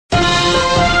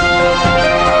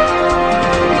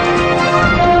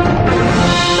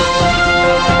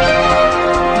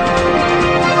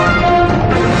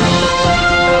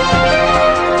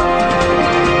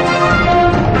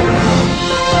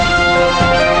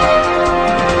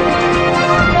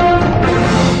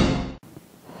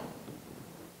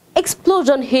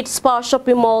Explosion hit Spar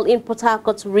shopping mall in Port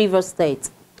Harcourt, Rivers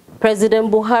State. President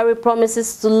Buhari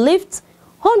promises to lift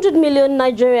 100 million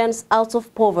Nigerians out of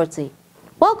poverty.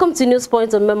 Welcome to News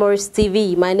Point on Memories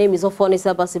TV. My name is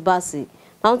Ofonisa Basibasi.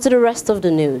 Now to the rest of the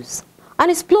news.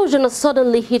 An explosion has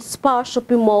suddenly hit Spar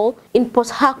shopping mall in Port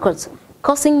Harcourt,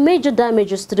 causing major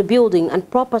damages to the building and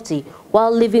property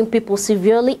while leaving people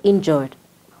severely injured.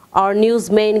 Our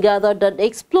newsmen gathered that the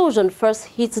explosion first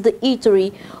hit the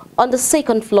eatery on the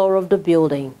second floor of the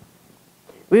building.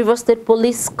 River State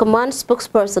Police Command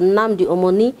spokesperson Namdi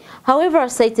Omoni, however,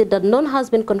 stated that none has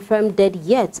been confirmed dead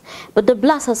yet, but the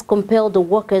blast has compelled the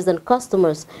workers and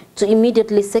customers to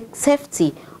immediately seek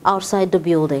safety outside the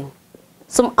building.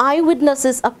 Some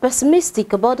eyewitnesses are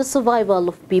pessimistic about the survival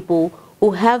of people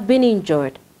who have been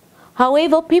injured.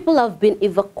 However, people have been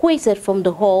evacuated from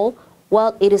the hall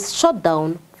while it is shut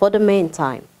down for the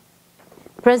meantime.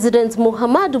 President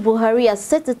Muhammadu Buhari has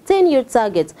set a 10-year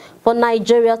target for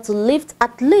Nigeria to lift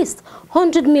at least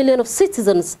 100 million of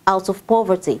citizens out of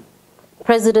poverty.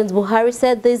 President Buhari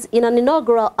said this in an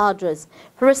inaugural address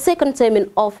for a second term in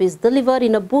office delivered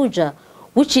in Abuja,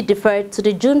 which he deferred to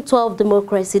the June 12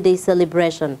 Democracy Day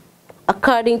celebration.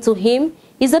 According to him,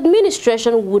 his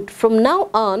administration would from now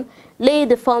on lay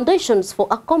the foundations for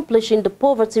accomplishing the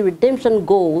poverty redemption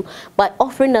goal by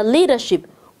offering a leadership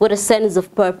with a sense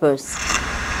of purpose.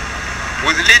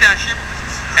 With leadership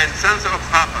and sense of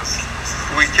purpose,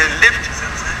 we can lift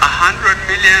 100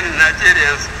 million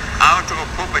Nigerians out of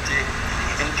poverty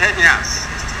in 10 years.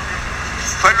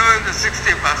 Following the 60%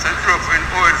 drop in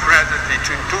oil prices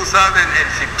between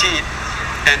 2015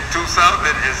 and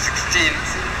 2016.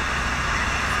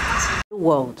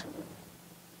 World.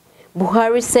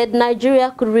 Buhari said Nigeria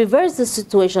could reverse the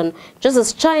situation just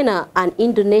as China and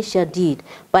Indonesia did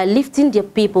by lifting their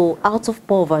people out of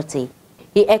poverty.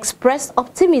 He expressed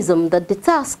optimism that the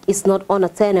task is not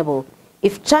unattainable.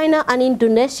 If China and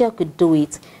Indonesia could do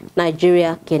it,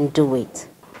 Nigeria can do it.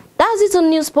 That's it on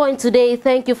News Point today.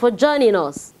 Thank you for joining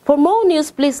us. For more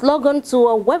news, please log on to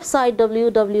our website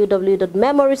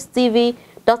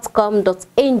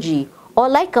www.memoriestv.com.ng or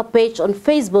like our page on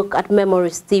Facebook at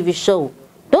Memories TV Show.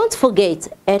 Don't forget,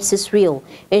 AIDS is real.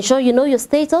 Ensure you know your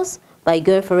status by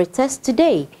going for a test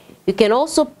today. You can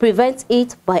also prevent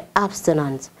it by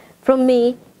abstinence. From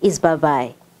me is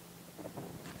bye-bye.